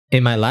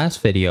In my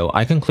last video,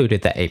 I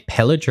concluded that a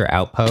pillager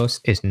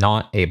outpost is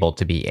not able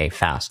to be a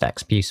fast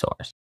XP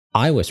source.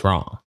 I was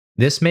wrong.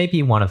 This may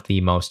be one of the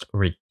most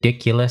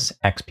ridiculous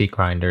XP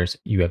grinders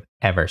you have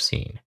ever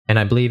seen, and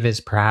I believe is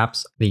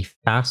perhaps the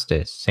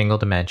fastest single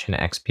dimension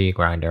XP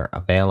grinder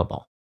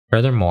available.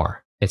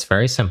 Furthermore, it's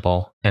very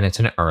simple and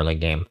it's an early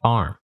game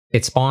farm.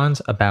 It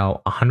spawns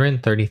about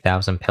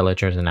 130,000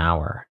 pillagers an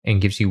hour and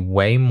gives you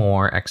way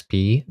more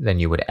XP than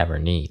you would ever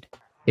need.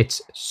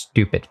 It's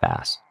stupid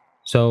fast.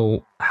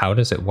 So how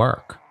does it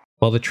work?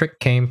 Well, the trick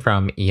came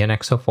from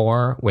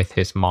IMHO with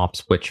his mob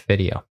switch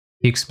video.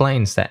 He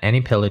explains that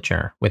any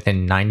pillager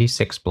within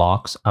 96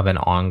 blocks of an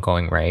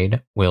ongoing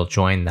raid will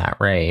join that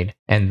raid,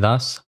 and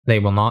thus they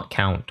will not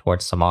count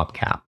towards the mob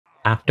cap.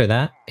 After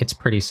that, it's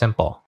pretty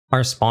simple.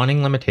 Our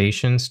spawning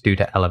limitations due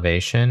to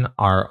elevation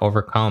are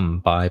overcome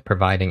by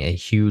providing a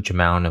huge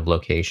amount of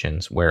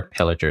locations where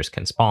pillagers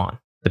can spawn.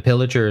 The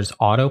pillagers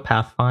auto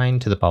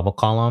pathfind to the bubble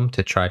column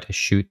to try to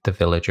shoot the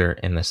villager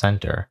in the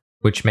center,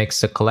 which makes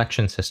the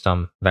collection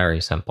system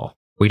very simple.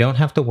 We don't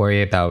have to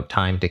worry about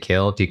time to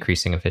kill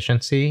decreasing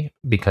efficiency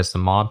because the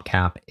mob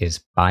cap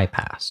is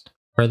bypassed.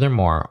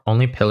 Furthermore,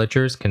 only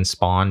pillagers can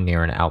spawn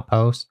near an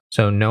outpost,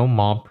 so no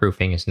mob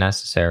proofing is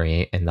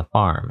necessary in the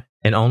farm,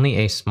 and only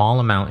a small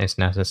amount is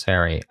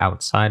necessary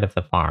outside of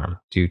the farm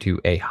due to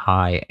a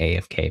high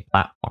AFK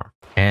platform.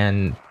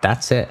 And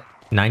that's it.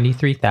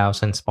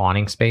 93,000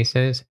 spawning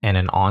spaces and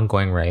an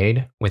ongoing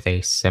raid with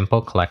a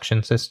simple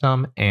collection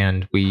system,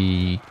 and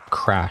we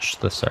crash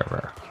the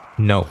server.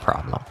 No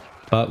problem.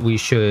 But we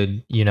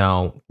should,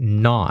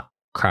 not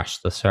crash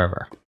the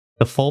server.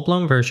 The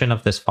full-blown version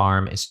of this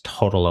farm is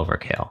total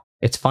overkill.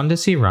 It's fun to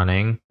see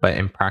running, but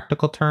in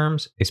practical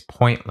terms, it's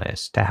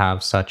pointless to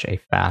have such a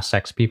fast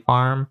XP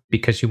farm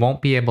because you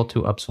won't be able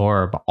to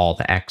absorb all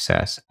the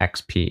excess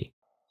XP.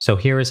 So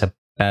here is a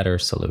better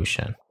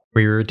solution.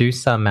 We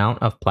reduce the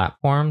amount of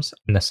platforms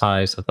and the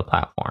size of the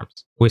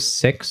platforms. With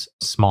 6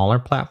 smaller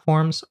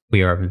platforms,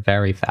 we are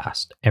very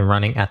fast and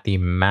running at the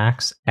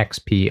max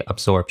XP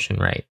absorption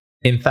rate.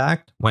 In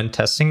fact, when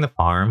testing the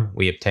farm,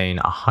 we obtain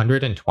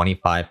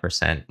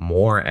 125%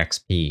 more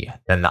XP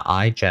than the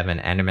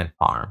IMHO enderman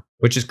farm,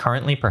 which is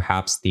currently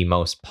perhaps the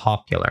most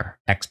popular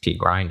XP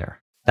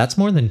grinder. That's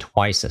more than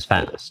twice as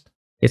fast.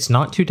 It's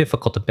not too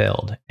difficult to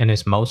build and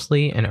is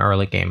mostly an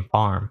early game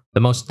farm. The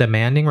most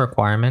demanding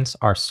requirements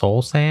are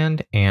soul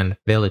sand and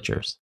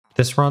villagers.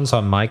 This runs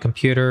on my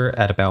computer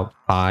at about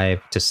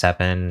 5 to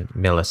 7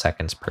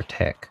 milliseconds per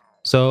tick.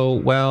 So,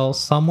 while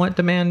somewhat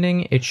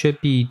demanding, it should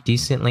be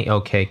decently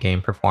okay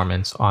game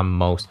performance on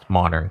most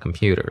modern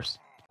computers.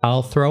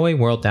 I'll throw a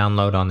world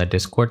download on the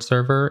Discord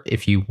server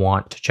if you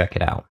want to check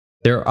it out.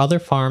 There are other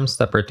farms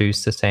that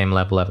produce the same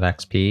level of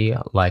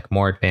XP, like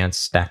more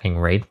advanced stacking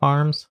raid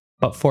farms,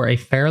 but for a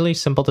fairly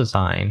simple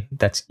design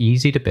that's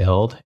easy to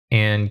build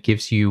and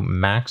gives you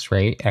max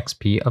rate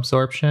XP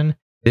absorption,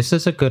 this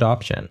is a good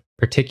option,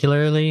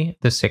 particularly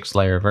the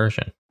 6-layer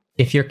version.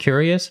 If you're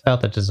curious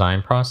about the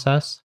design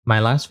process, my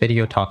last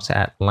video talks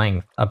at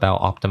length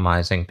about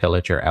optimizing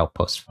pillager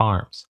outpost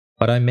farms,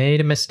 but I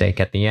made a mistake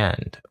at the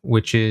end,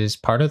 which is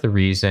part of the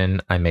reason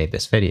I made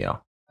this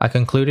video. I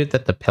concluded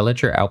that the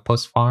pillager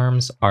outpost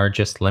farms are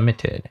just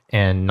limited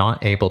and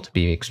not able to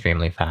be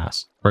extremely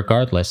fast,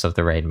 regardless of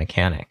the raid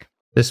mechanic.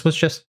 This was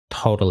just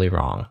totally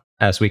wrong,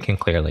 as we can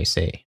clearly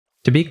see.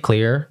 To be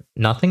clear,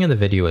 nothing in the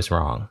video is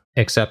wrong,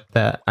 except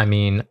that,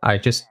 I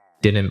just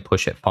didn't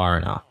push it far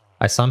enough.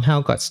 I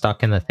somehow got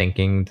stuck in the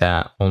thinking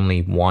that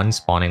only one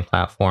spawning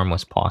platform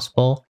was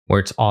possible, where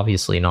it's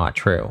obviously not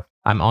true.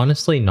 I'm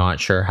honestly not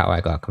sure how I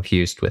got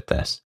confused with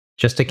this.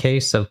 Just a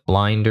case of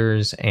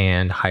blinders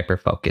and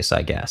hyperfocus,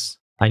 I guess.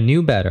 I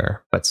knew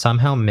better, but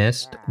somehow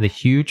missed the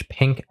huge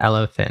pink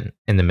elephant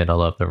in the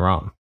middle of the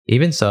room.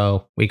 Even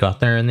so, we got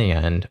there in the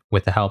end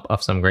with the help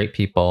of some great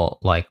people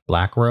like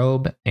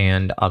Blackrobe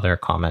and other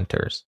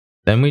commenters.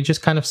 Then we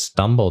just kind of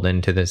stumbled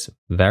into this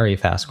very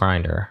fast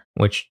grinder,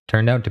 which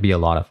turned out to be a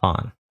lot of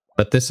fun.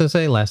 But this is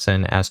a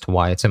lesson as to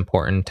why it's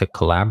important to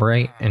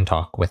collaborate and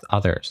talk with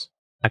others.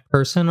 I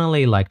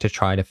personally like to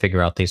try to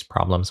figure out these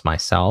problems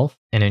myself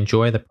and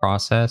enjoy the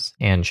process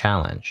and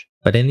challenge.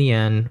 But in the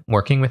end,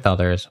 working with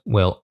others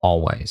will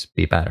always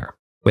be better.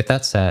 With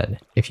that said,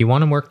 if you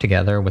want to work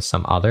together with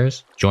some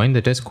others, join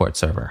the Discord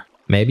server.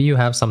 Maybe you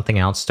have something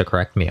else to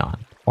correct me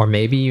on, or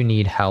maybe you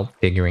need help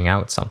figuring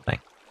out something.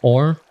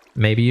 Or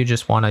maybe you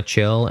just want to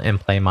chill and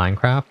play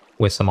Minecraft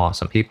with some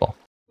awesome people.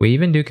 We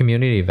even do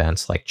community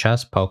events like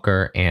chess,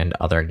 poker, and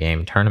other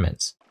game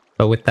tournaments.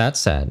 But with that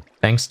said,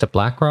 thanks to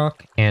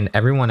BlackRock and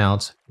everyone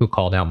else who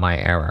called out my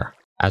error.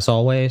 As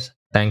always,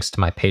 thanks to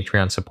my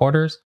Patreon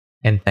supporters,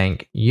 and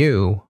thank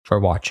you for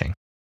watching.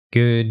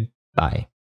 Goodbye.